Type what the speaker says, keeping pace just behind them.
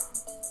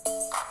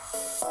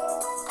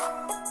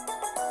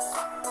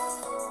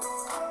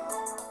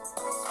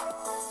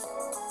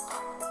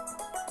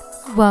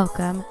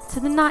Welcome to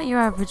the Not Your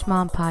Average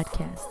Mom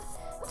podcast.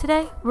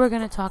 Today, we're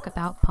going to talk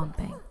about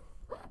pumping.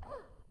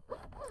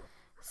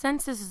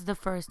 Since this is the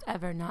first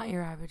ever Not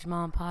Your Average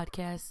Mom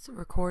podcast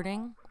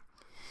recording,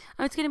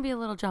 it's going to be a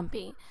little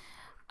jumpy.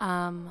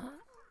 I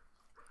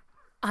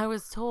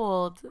was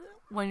told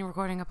when you're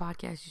recording a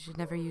podcast, you should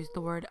never use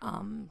the word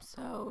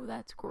so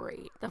that's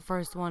great. The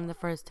first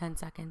 10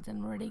 seconds,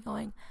 and we're already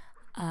going,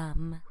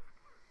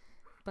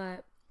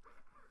 But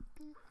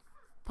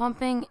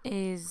pumping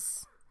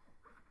is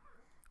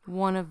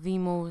one of the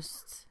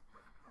most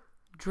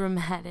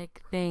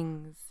dramatic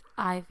things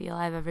I feel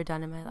I've ever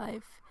done in my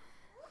life.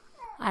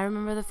 I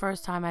remember the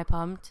first time I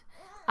pumped,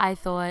 I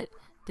thought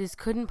this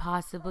couldn't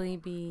possibly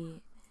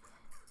be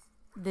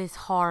this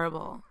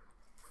horrible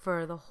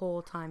for the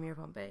whole time you're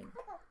pumping.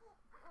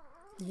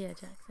 Yeah,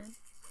 Jackson.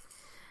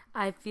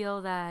 I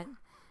feel that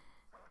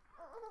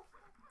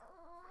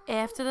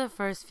after the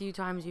first few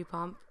times you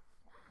pump,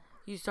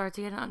 you start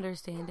to get an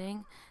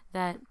understanding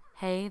that,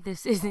 hey,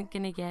 this isn't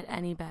going to get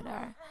any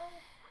better.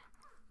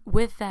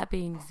 With that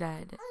being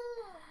said,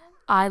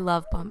 I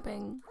love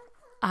pumping.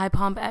 I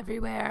pump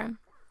everywhere.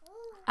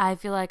 I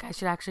feel like I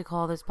should actually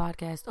call this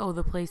podcast,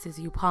 the places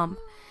you pump,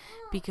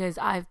 because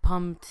I've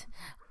pumped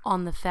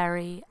on the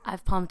ferry.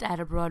 I've pumped at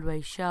a Broadway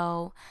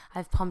show.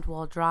 I've pumped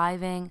while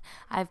driving.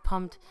 I've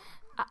pumped.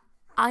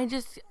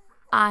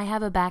 I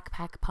have a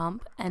backpack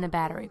pump and a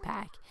battery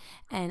pack,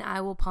 and I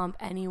will pump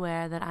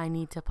anywhere that I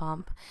need to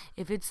pump.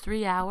 If it's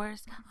 3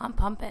 hours, I'm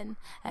pumping.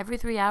 Every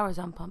 3 hours,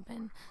 I'm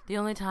pumping. The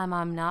only time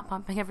I'm not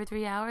pumping every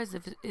 3 hours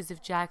is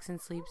if Jackson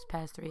sleeps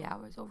past 3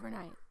 hours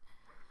overnight.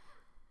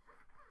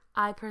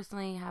 I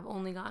personally have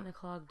only gotten a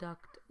clogged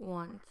duct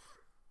once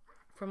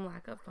from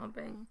lack of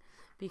pumping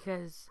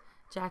because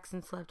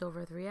Jackson slept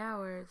over 3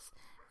 hours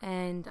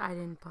and I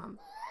didn't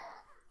pump.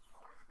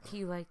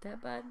 You like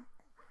that, bud?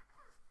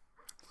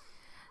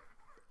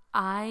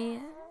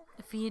 I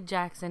feed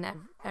Jackson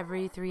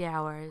every 3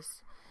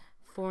 hours,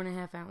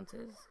 4.5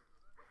 ounces.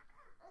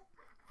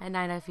 At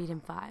night I feed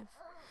him 5.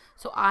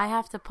 So I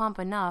have to pump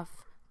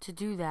enough to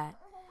do that.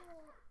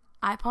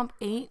 I pump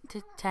 8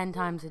 to 10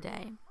 times a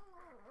day.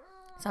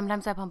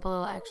 Sometimes I pump a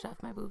little extra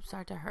if my boobs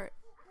start to hurt.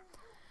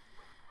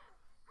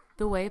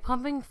 The way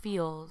pumping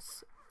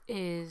feels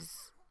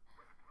is...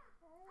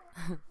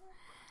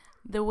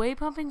 the way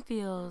pumping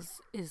feels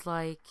is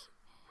like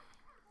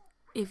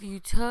if you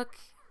took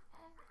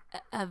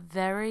a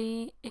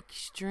very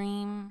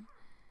extreme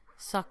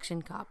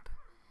suction cup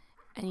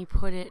and you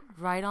put it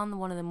right on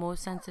one of the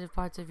most sensitive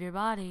parts of your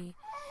body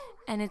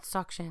and it's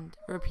suctioned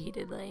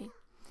repeatedly.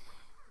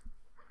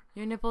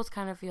 Your nipples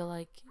kind of feel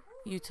like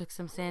you took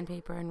some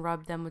sandpaper and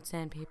rubbed them with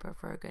sandpaper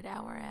for a good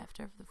hour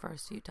after the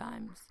first few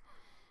times.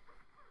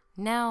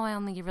 Now I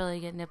only really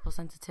get nipple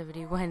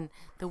sensitivity when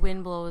the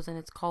wind blows and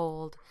it's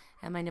cold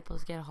and my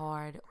nipples get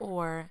hard,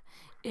 or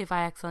if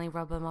I accidentally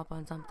rub them up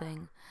on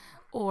something,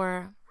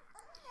 or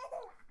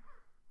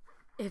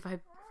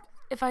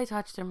if I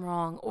touch them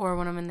wrong, or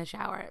when I'm in the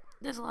shower.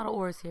 There's a lot of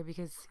ors here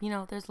because,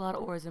 there's a lot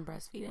of ors in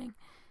breastfeeding.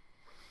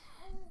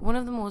 One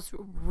of the most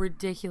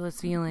ridiculous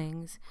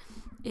feelings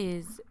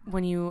is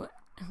when you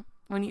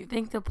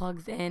think the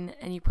plug's in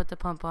and you put the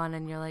pump on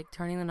and you're like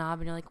turning the knob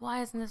and you're like,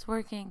 why isn't this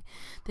working?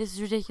 This is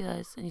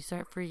ridiculous. And you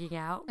start freaking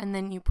out, and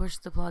then you push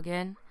the plug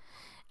in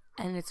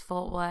and it's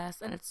full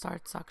blast and it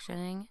starts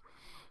suctioning.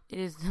 It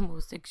is the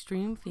most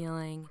extreme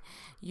feeling.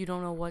 You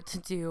don't know what to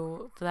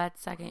do. For that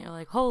second, you're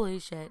like, holy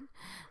shit,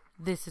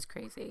 this is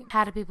crazy.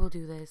 How do people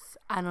do this?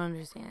 I don't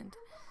understand.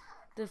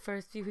 The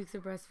first few weeks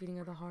of breastfeeding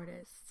are the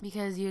hardest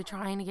because you're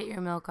trying to get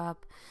your milk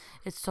up.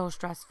 It's so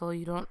stressful.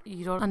 You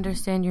don't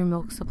understand your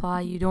milk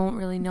supply. You don't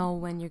really know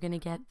when you're going to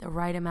get the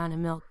right amount of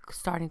milk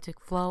starting to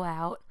flow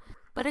out.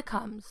 But it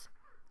comes.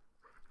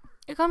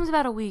 It comes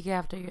about a week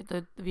after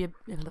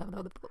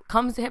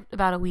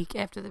about a week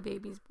after the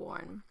baby's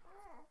born.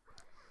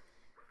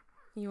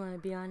 You want to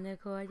be on the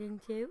recording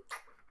too?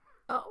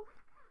 Oh.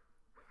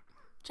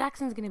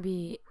 Jackson's going to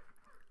be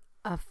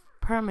a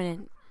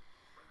permanent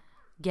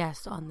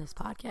guest on this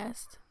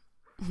podcast.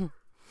 You're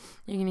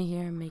going to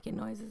hear him making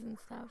noises and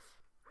stuff.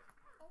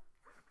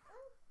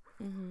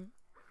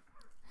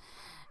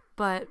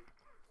 But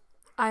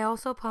I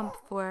also pump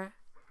for...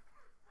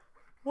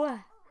 What?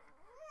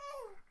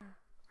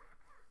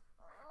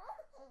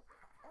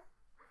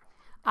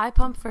 I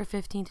pump for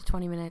 15 to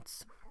 20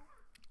 minutes.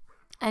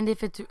 And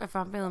if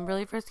I'm feeling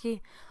really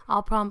frisky,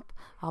 I'll pump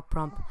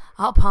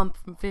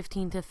from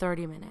 15 to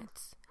 30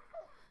 minutes.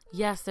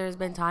 Yes, there's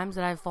been times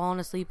that I've fallen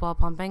asleep while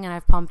pumping and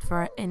I've pumped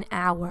for an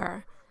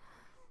hour.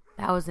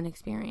 That was an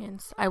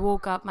experience. I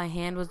woke up, my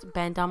hand was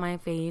bent on my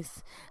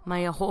face.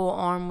 My whole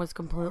arm was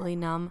completely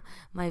numb.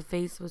 My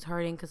face was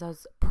hurting because I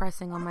was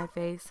pressing on my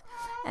face.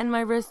 And my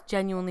wrist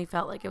genuinely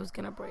felt like it was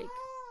going to break.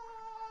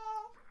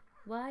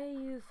 Why are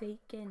you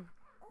faking?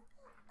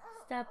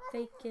 Stop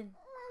faking.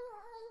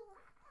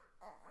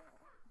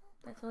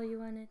 That's all you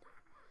wanted?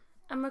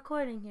 I'm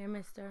recording here,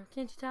 mister.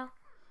 Can't you tell?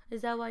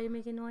 Is that why you're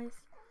making noise?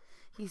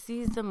 He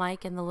sees the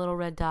mic and the little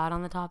red dot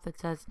on the top that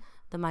says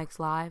the mic's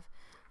live.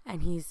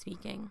 and he's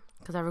speaking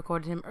because I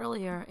recorded him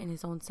earlier in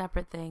his own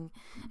separate thing,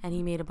 and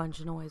he made a bunch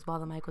of noise while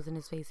the mic was in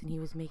his face, and he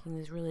was making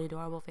this really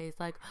adorable face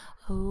like,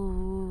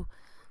 oh.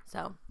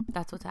 So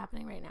that's what's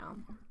happening right now.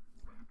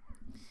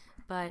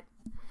 But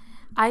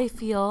I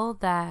feel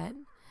that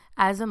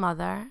as a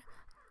mother,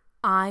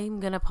 I'm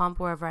going to pump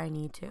wherever I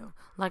need to.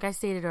 Like I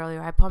stated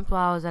earlier, I pumped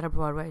while I was at a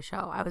Broadway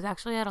show. I was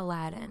actually at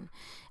Aladdin,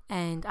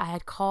 and I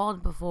had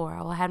called before.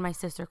 Well, I had my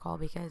sister call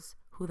because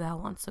who the hell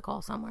wants to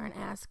call somewhere and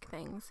ask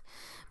things?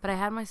 But I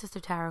had my sister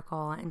Tara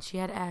call, and she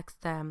had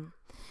asked them,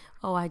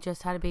 oh, I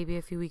just had a baby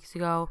a few weeks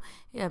ago.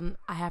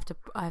 I have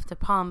to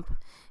pump.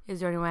 Is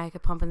there any way I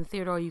could pump in the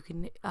theater, or you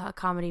can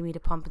accommodate me to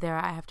pump there?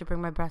 I have to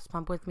bring my breast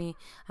pump with me.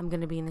 I'm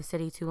going to be in the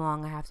city too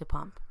long. I have to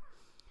pump.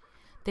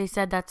 They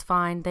said that's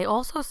fine. They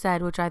also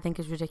said, which I think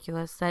is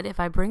ridiculous, that if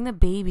I bring the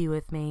baby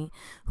with me,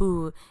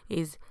 who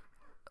is,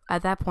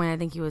 at that point, I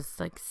think he was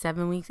like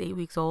 7 weeks, 8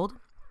 weeks old.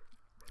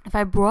 If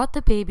I brought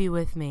the baby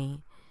with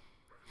me,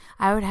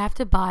 I would have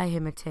to buy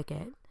him a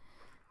ticket.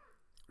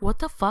 What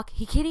the fuck?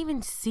 He can't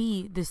even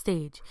see the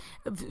stage.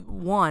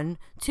 1,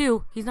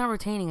 2, he's not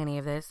retaining any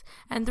of this.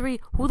 And 3,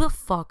 who the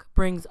fuck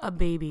brings a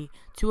baby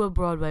to a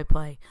Broadway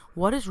play?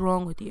 What is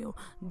wrong with you?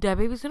 That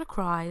baby's gonna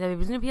cry. That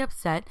baby's gonna be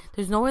upset.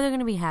 There's no way they're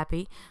gonna be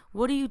happy.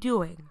 What are you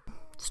doing?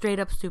 Straight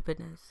up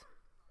stupidness.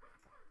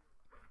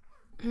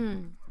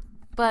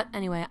 But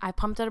anyway, I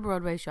pumped at a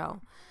Broadway show.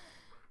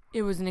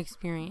 It was an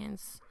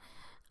experience.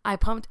 I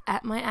pumped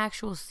at my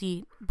actual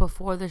seat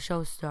before the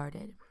show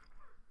started.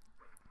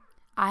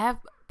 I have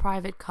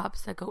private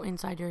cups that go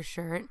inside your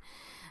shirt.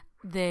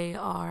 They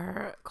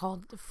are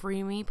called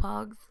Free Me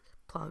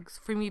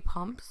Free Me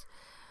Pumps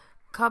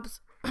cups.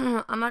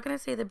 I'm not going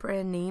to say the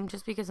brand name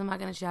just because I'm not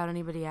going to shout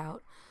anybody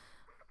out.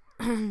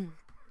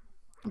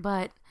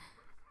 But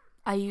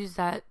I use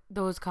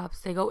those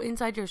cups. They go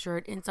inside your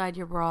shirt, inside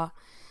your bra.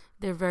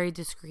 They're very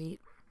discreet.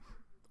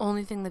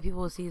 Only thing that people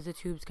will see is the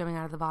tubes coming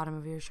out of the bottom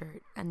of your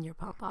shirt and your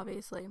pump,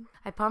 obviously.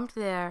 I pumped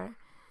there.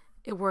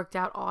 It worked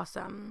out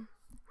awesome.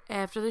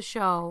 After the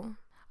show,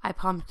 I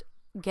pumped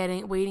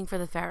waiting for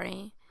the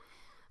ferry.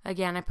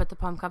 Again, I put the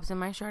pump cups in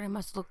my shirt. I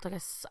must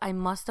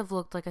have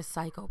looked like a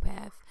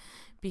psychopath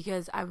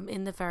because I'm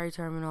in the ferry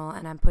terminal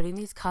and I'm putting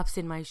these cups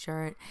in my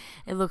shirt.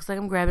 It looks like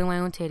I'm grabbing my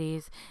own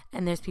titties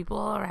and there's people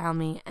all around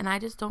me, and I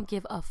just don't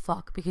give a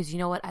fuck because you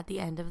know what? At the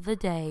end of the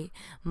day,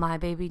 my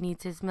baby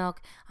needs his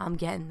milk. I'm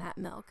getting that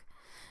milk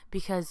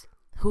because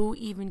who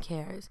even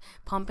cares?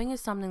 Pumping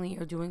is something that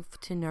you're doing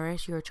to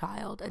nourish your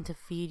child and to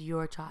feed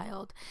your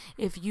child.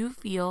 If you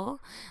feel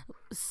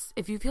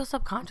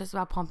subconscious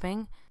about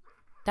pumping,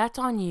 that's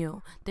on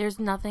you. There's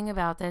nothing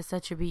about this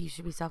that you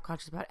should be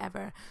self-conscious about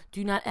ever.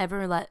 Do not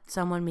ever let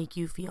someone make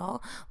you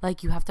feel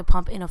like you have to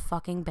pump in a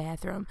fucking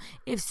bathroom.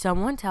 If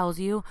someone tells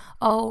you,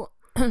 oh,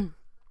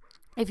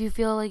 if you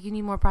feel like you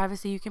need more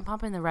privacy, you can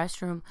pump in the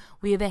restroom.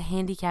 We have a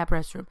handicap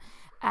restroom.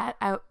 At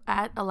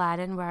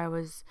Aladdin, where I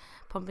was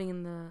pumping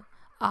in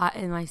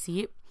my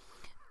seat,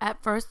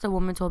 at first the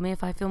woman told me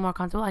if I feel more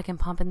comfortable I can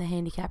pump in the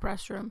handicap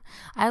restroom.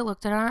 I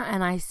looked at her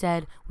and I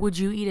said, would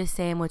you eat a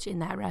sandwich in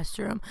that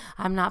restroom?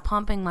 I'm not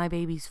pumping my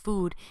baby's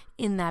food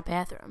in that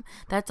bathroom.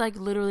 That's like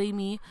literally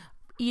me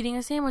eating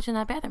a sandwich in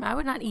that bathroom. I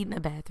would not eat in a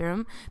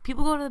bathroom.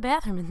 People go to the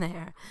bathroom in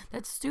there.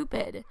 That's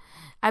stupid.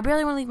 I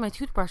barely want to leave my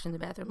toothbrush in the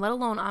bathroom, let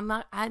alone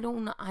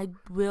I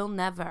will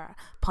never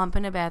pump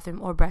in a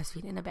bathroom or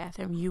breastfeed in a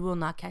bathroom. You will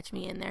not catch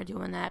me in there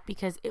doing that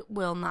because it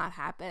will not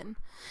happen.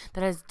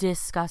 That is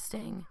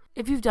disgusting.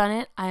 If you've done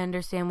it, I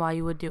understand why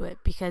you would do it,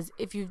 because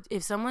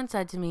if someone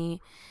said to me,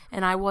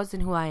 and I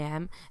wasn't who I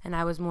am, and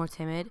I was more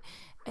timid,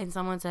 and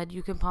someone said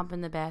you can pump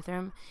in the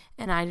bathroom,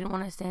 and I didn't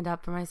want to stand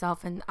up for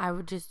myself, and I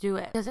would just do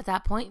it. Because at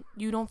that point,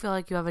 you don't feel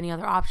like you have any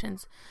other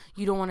options.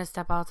 You don't want to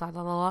step outside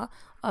the law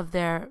of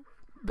their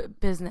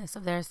business,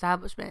 of their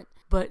establishment.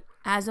 But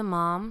as a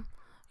mom,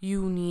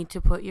 you need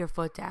to put your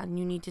foot down.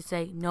 You need to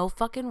say, no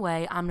fucking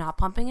way, I'm not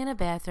pumping in a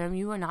bathroom.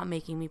 You are not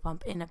making me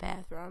pump in a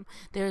bathroom.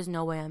 There is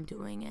no way I'm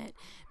doing it.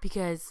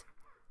 Because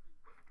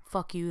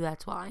fuck you,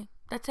 that's why.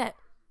 That's it.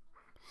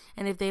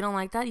 And if they don't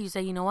like that, you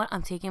say, you know what?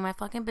 I'm taking my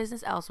fucking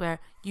business elsewhere.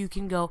 You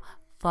can go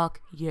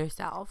fuck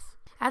yourself.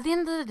 At the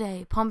end of the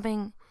day,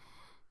 pumping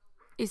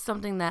is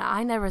something that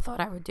I never thought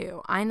I would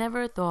do. I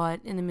never thought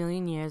in a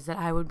million years that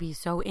I would be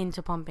so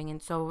into pumping and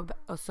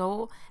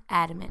so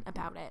adamant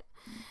about it.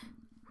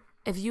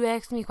 If you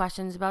asked me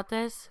questions about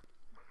this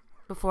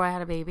before I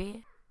had a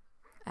baby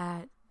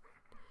fuck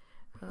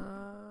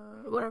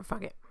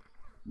it.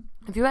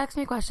 If you asked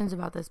me questions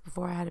about this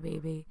before I had a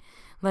baby,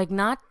 like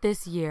not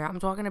this year, I'm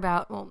talking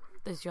about, well,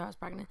 this year I was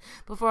pregnant.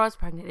 Before I was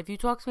pregnant, if you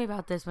talked to me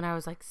about this when I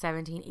was like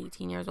 17,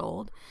 18 years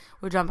old,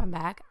 we're jumping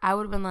back, I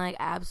would have been like,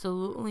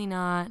 absolutely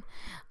not.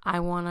 I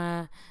don't want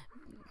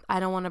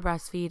to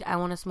breastfeed. I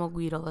want to smoke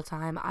weed all the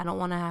time. I don't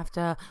want to have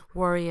to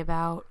worry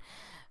about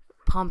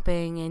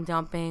pumping and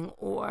dumping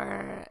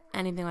or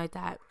anything like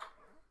that.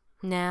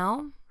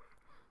 Now,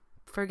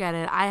 forget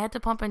it. I had to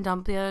pump and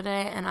dump the other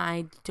day, and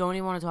I don't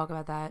even want to talk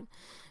about that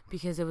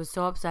because it was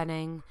so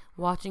upsetting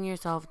watching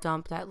yourself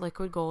dump that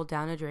liquid gold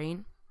down a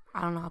drain.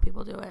 I don't know how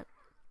people do it.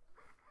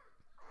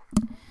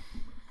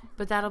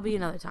 But that'll be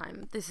another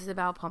time. This is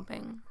about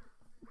pumping.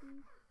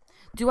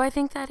 Do I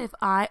think that if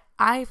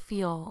I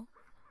feel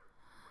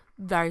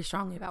very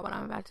strongly about what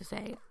I'm about to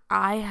say.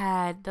 I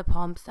had the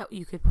pumps that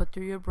you could put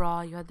through your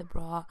bra. You had the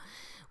bra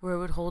where it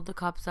would hold the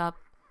cups up.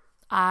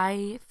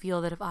 I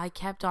feel that if I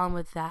kept on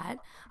with that,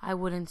 I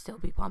wouldn't still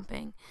be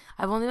pumping.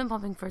 I've only been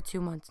pumping for 2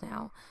 months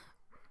now.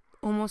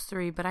 Almost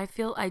 3, but I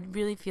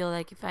really feel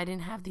like if I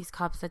didn't have these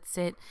cups that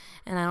sit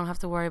and I don't have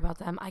to worry about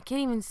them, I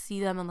can't even see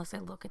them unless I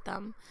look at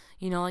them.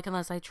 Like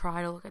unless I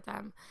try to look at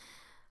them.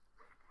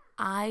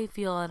 I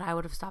feel that I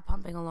would have stopped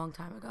pumping a long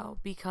time ago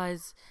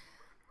because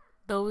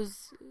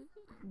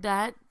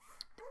that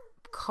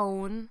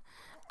cone,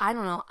 I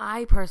don't know,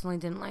 I personally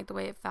didn't like the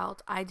way it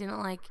felt. I didn't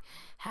like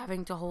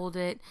having to hold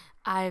it.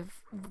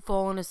 I've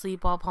fallen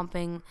asleep while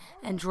pumping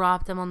and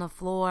dropped them on the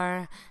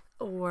floor,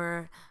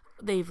 or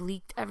they've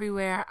leaked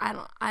everywhere.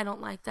 I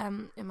don't like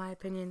them. In my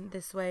opinion,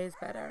 this way is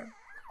better.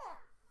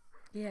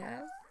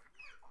 Yeah.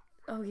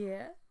 Oh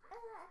yeah.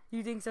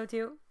 You think so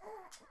too?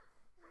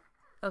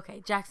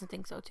 Okay, Jackson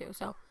thinks so too,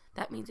 so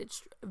that means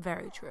it's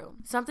very true.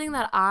 Something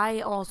that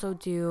I also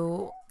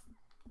do,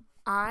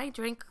 I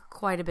drink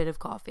quite a bit of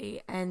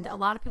coffee, and a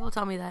lot of people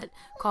tell me that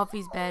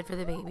coffee's bad for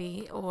the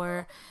baby,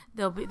 or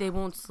they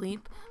won't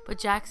sleep, but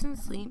Jackson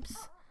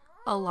sleeps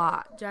a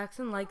lot.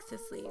 Jackson likes to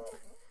sleep.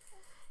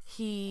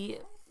 The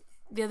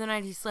other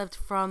night he slept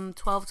from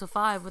 12 to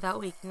 5 without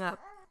waking up.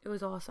 It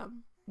was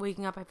awesome.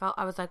 Waking up,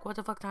 I was like, what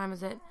the fuck time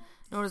is it?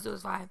 Noticed it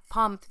was 5.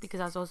 Pumped because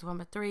I was supposed to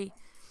pump at 3.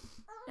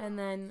 And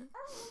then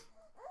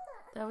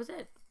that was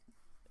it.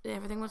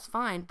 Everything was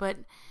fine. But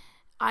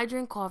I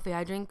drink coffee.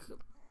 I drink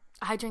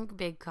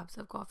big cups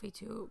of coffee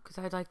too because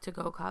I like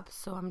to-go cups.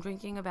 So I'm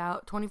drinking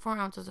about 24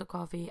 ounces of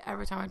coffee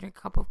every time I drink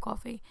a cup of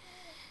coffee.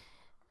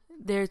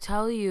 They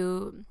tell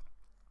you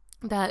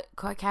that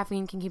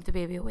caffeine can keep the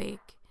baby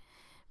awake,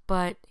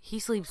 but he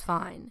sleeps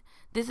fine.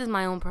 This is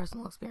my own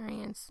personal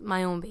experience,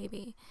 my own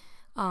baby.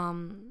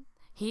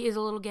 He is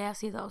a little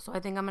gassy though, so I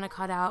think I'm going to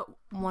cut out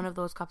one of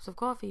those cups of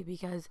coffee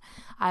because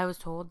I was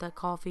told that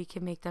coffee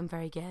can make them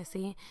very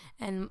gassy.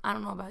 And I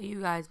don't know about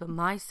you guys, but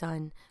my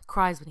son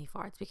cries when he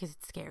farts because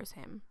it scares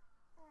him.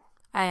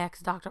 I asked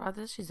the doctor about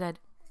this. She said,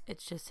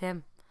 it's just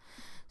him.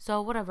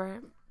 So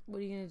whatever. What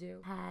are you going to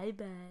do? Hi,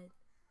 bud.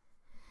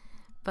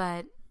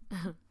 But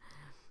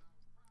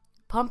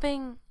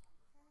pumping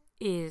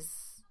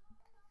is,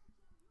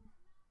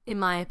 in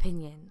my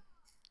opinion,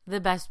 the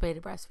best way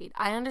to breastfeed.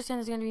 I understand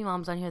there's going to be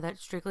moms on here that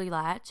strictly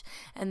latch,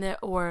 and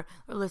or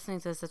listening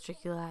to this that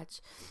strictly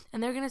latch,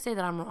 and they're going to say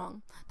that I'm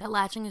wrong. That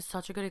latching is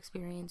such a good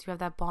experience. You have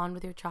that bond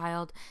with your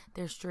child.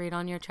 They're straight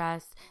on your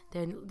chest.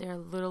 They're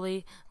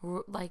literally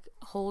like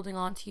holding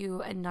on to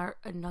you and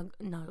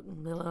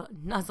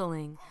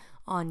nuzzling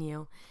on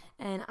you.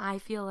 And I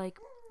feel like,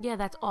 yeah,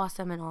 that's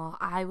awesome and all.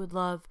 I would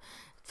love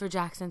for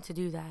Jackson to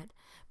do that.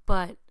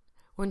 But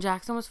when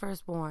Jackson was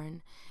first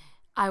born,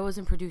 I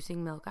wasn't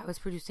producing milk. I was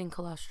producing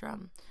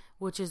colostrum,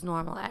 which is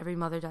normal. Every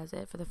mother does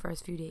it for the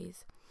first few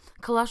days.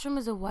 Colostrum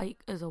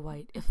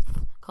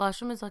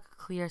colostrum is like a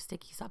clear,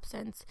 sticky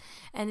substance,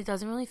 and it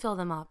doesn't really fill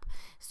them up.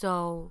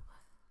 So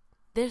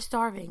they're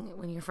starving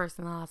when you're first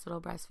in the hospital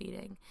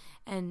breastfeeding.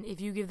 And if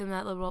you give them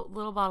that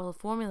little bottle of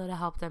formula to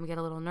help them get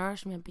a little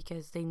nourishment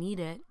because they need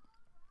it,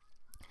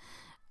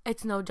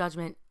 it's no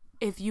judgment.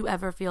 If you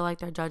ever feel like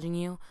they're judging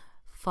you,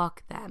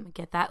 fuck them.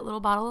 Get that little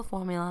bottle of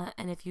formula,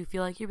 and if you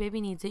feel like your baby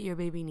needs it, your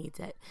baby needs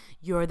it.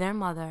 You're their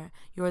mother.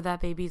 You're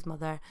that baby's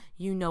mother.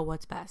 You know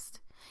what's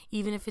best.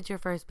 Even if it's your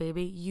first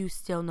baby, you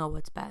still know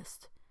what's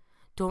best.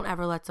 Don't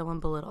ever let someone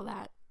belittle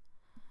that.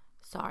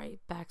 Sorry,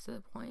 back to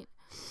the point.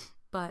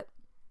 But,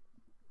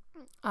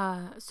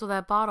 so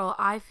that bottle,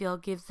 I feel,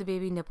 gives the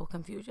baby nipple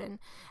confusion.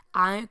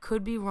 I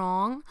could be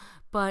wrong,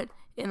 but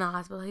in the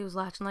hospital, he was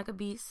latching like a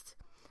beast.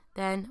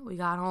 Then we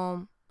got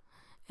home,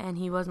 and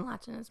he wasn't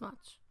latching as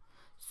much.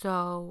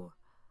 So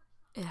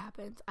it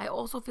happens. I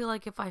also feel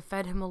like if I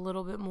fed him a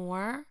little bit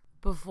more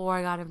before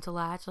I got him to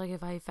latch, like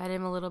if I fed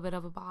him a little bit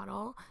of a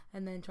bottle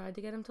and then tried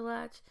to get him to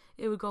latch,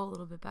 it would go a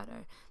little bit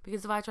better.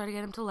 Because if I try to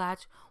get him to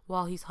latch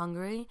while he's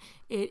hungry,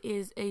 it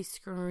is a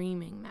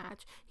screaming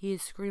match. He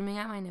is screaming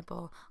at my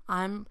nipple.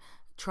 I'm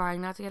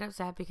trying not to get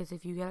upset because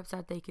if you get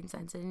upset, they can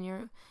sense it in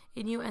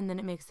you, and then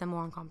it makes them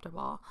more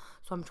uncomfortable.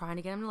 So I'm trying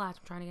to get him to latch.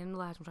 I'm trying to get him to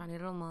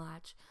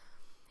latch.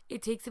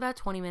 It takes about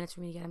 20 minutes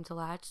for me to get him to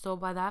latch. So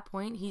by that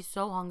point, he's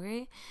so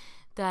hungry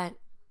that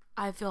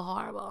I feel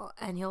horrible.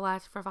 And he'll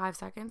latch for 5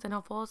 seconds and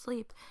he'll fall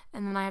asleep.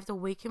 And then I have to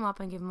wake him up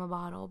and give him a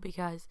bottle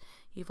because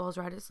he falls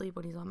right asleep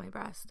when he's on my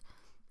breast.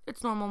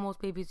 It's normal. Most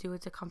babies do.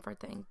 It's a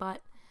comfort thing.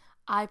 But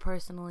I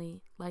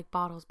personally like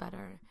bottles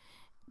better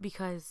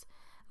because,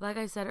 like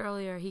I said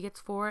earlier, he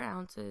gets 4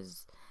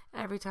 ounces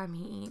every time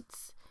he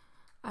eats.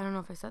 I don't know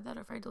if I said that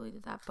or if I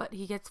deleted that, but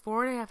he gets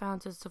 4.5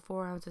 ounces to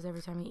 4 ounces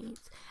every time he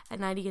eats. At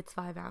night he gets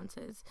 5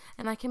 ounces,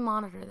 and I can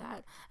monitor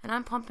that, and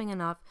I'm pumping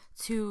enough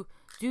to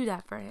do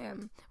that for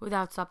him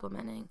without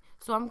supplementing,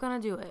 so I'm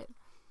gonna do it.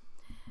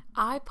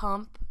 I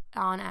pump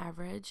on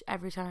average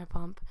every time I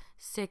pump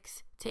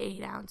 6 to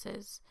 8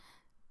 ounces.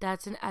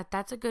 That's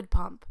a good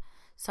pump.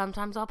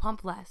 Sometimes I'll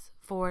pump less,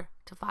 4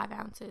 to 5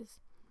 ounces.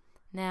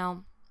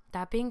 Now,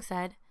 that being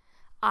said,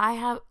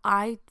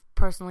 I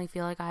personally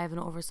feel like I have an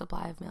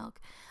oversupply of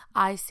milk.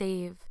 I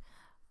save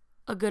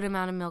a good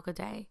amount of milk a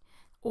day,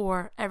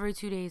 or every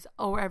 2 days,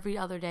 or every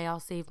other day I'll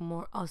save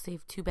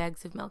 2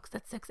 bags of milk.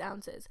 That's 6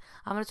 ounces.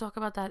 I'm going to talk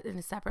about that in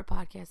a separate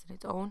podcast in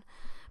its own,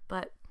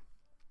 but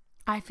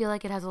I feel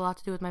like it has a lot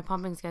to do with my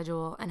pumping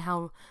schedule and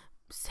how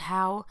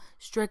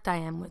strict I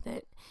am with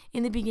it.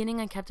 In the beginning,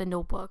 I kept a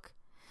notebook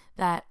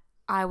that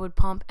I would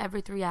pump every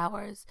 3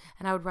 hours,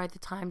 and I would write the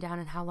time down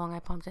and how long I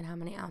pumped and how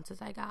many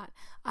ounces I got.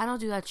 I don't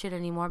do that shit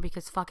anymore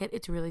because fuck it,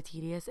 it's really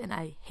tedious and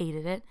I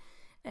hated it,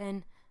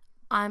 and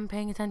I'm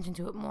paying attention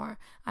to it more.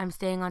 I'm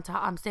staying on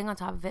top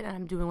of it, and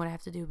I'm doing what I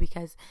have to do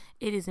because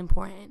it is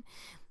important.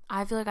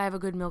 I feel like I have a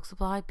good milk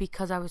supply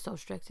because I was so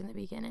strict in the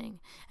beginning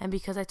and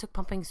because I took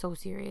pumping so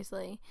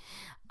seriously.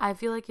 I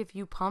feel like if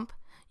you pump,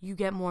 you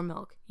get more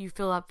milk. You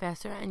fill up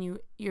faster and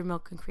your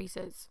milk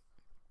increases.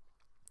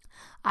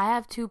 I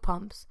have 2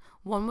 pumps.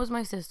 One was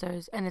my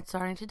sister's, and it's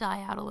starting to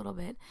die out a little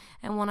bit,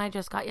 and one I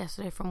just got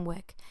yesterday from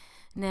Wick.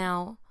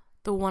 Now,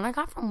 the one I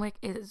got from Wick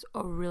is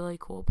a really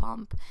cool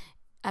pump.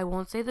 I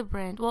won't say the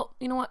brand. Well,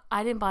 you know what?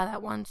 I didn't buy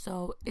that one,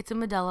 so it's a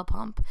Medela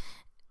pump.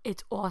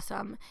 It's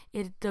awesome.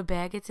 The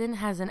bag it's in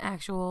has an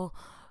actual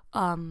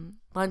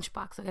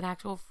lunchbox, like an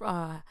actual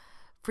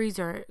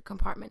freezer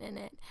compartment in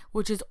it,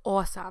 which is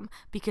awesome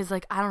because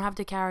like I don't have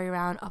to carry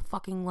around a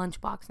fucking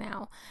lunchbox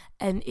now,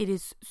 and it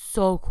is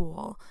so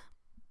cool.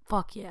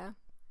 Fuck yeah.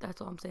 That's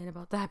all I'm saying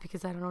about that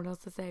because I don't know what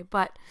else to say.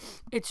 But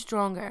it's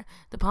stronger.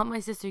 The pump my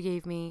sister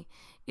gave me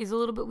is a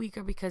little bit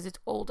weaker because it's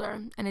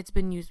older and it's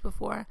been used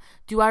before.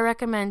 Do I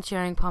recommend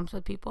sharing pumps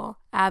with people?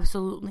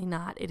 Absolutely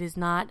not. It is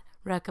not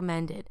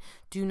recommended.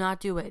 Do not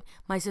do it.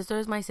 My sister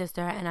is my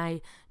sister, and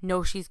I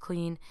know she's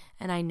clean,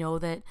 and I know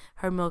that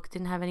her milk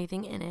didn't have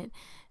anything in it.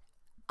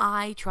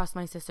 I trust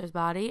my sister's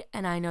body,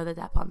 and I know that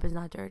that pump is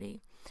not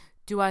dirty.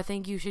 Do I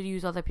think you should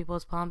use other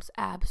people's pumps?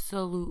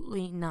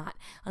 Absolutely not.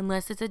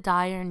 Unless it's a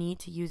dire need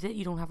to use it,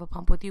 you don't have a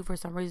pump with you. For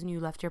some reason, you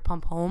left your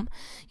pump home.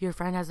 Your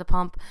friend has a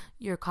pump.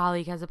 Your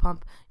colleague has a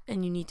pump,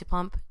 and you need to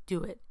pump.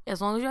 Do it. As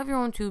long as you have your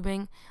own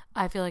tubing,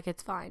 I feel like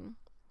it's fine.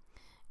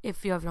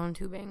 If you have your own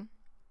tubing.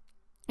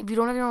 If you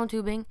don't have your own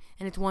tubing,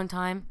 and it's one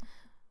time,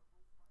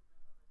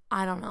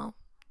 I don't know.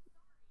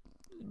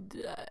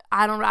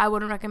 I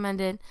wouldn't recommend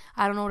it.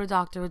 I don't know what a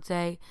doctor would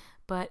say,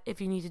 but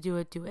if you need to do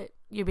it, do it.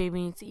 Your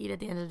baby needs to eat at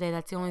the end of the day.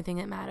 That's the only thing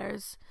that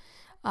matters.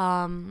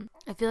 I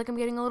feel like I'm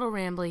getting a little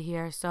rambly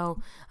here,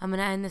 so I'm going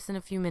to end this in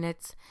a few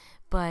minutes.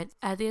 But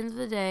at the end of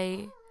the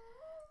day,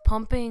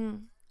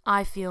 pumping,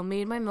 I feel,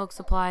 made my milk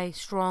supply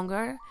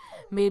stronger,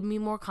 made me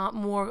more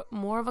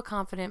of a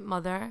confident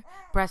mother,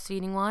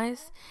 breastfeeding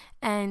wise,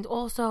 and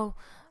also,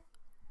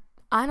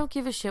 I don't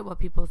give a shit what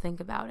people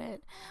think about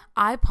it.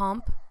 I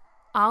pump.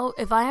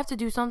 If I have to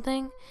do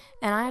something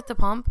and I have to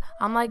pump,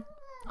 I'm like,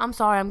 I'm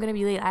sorry, I'm going to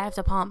be late. I have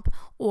to pump.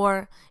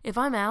 Or if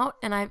I'm out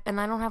and I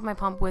don't have my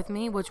pump with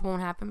me, which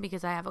won't happen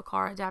because I have a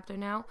car adapter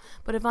now.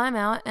 But if I'm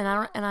out and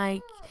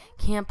I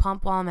can't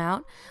pump while I'm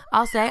out,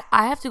 I'll say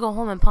I have to go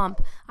home and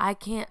pump.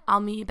 I'll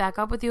meet you back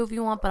up with you if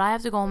you want, but I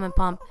have to go home and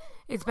pump.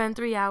 It's been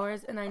 3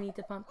 hours and I need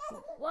to pump.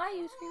 Why are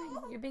you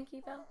screaming? Your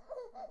binky fell?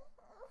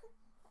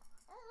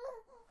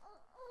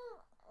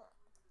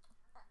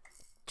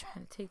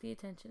 Trying to take the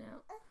attention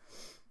out.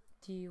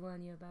 Do you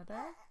want your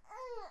baba?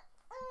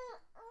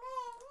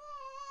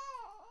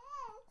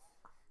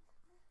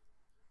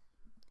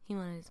 He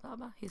wanted his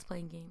baba. He's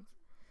playing games.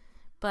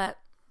 But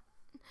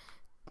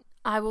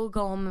I will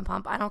go home and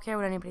pump. I don't care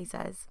what anybody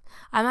says.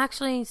 I'm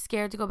actually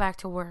scared to go back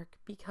to work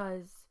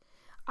because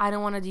I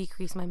don't want to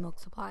decrease my milk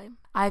supply.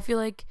 I feel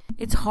like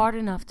it's hard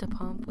enough to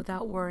pump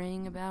without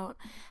worrying about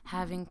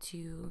having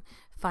to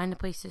find a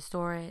place to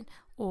store it,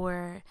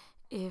 or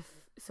if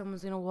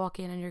someone's going to walk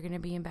in and you're going to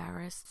be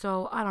embarrassed.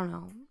 So, I don't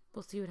know.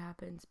 We'll see what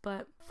happens.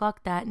 But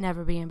fuck that.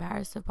 Never be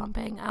embarrassed of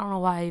pumping. I don't know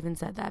why I even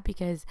said that,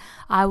 because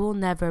I will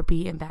never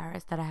be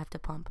embarrassed that I have to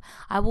pump.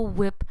 I will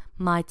whip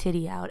my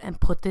titty out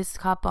and put this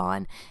cup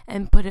on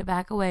and put it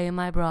back away in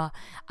my bra.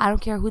 I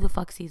don't care who the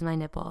fuck sees my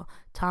nipple.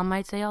 Tom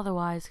might say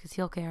otherwise because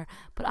he'll care.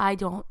 But I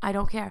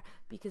don't care,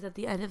 because at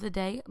the end of the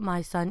day,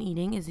 my son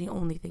eating is the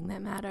only thing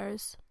that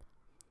matters.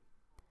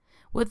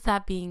 With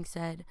that being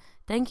said,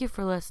 thank you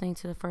for listening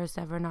to the first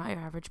ever Not Your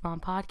Average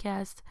Mom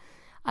podcast.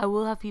 I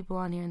will have people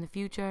on here in the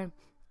future.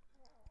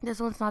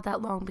 This one's not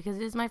that long because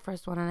it is my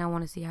first one and I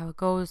want to see how it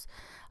goes.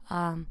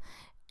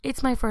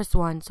 It's my first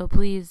one, so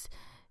please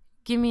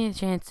give me a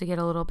chance to get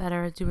a little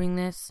better at doing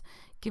this.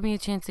 Give me a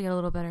chance to get a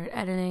little better at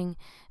editing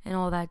and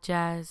all that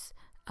jazz.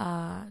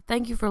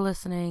 Thank you for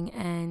listening,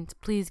 and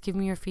please give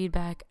me your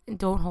feedback and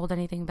don't hold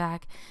anything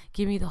back.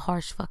 Give me the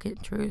harsh fucking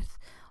truth.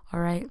 All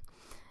right?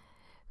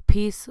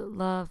 Peace,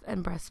 love,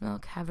 and breast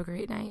milk. Have a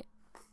great night.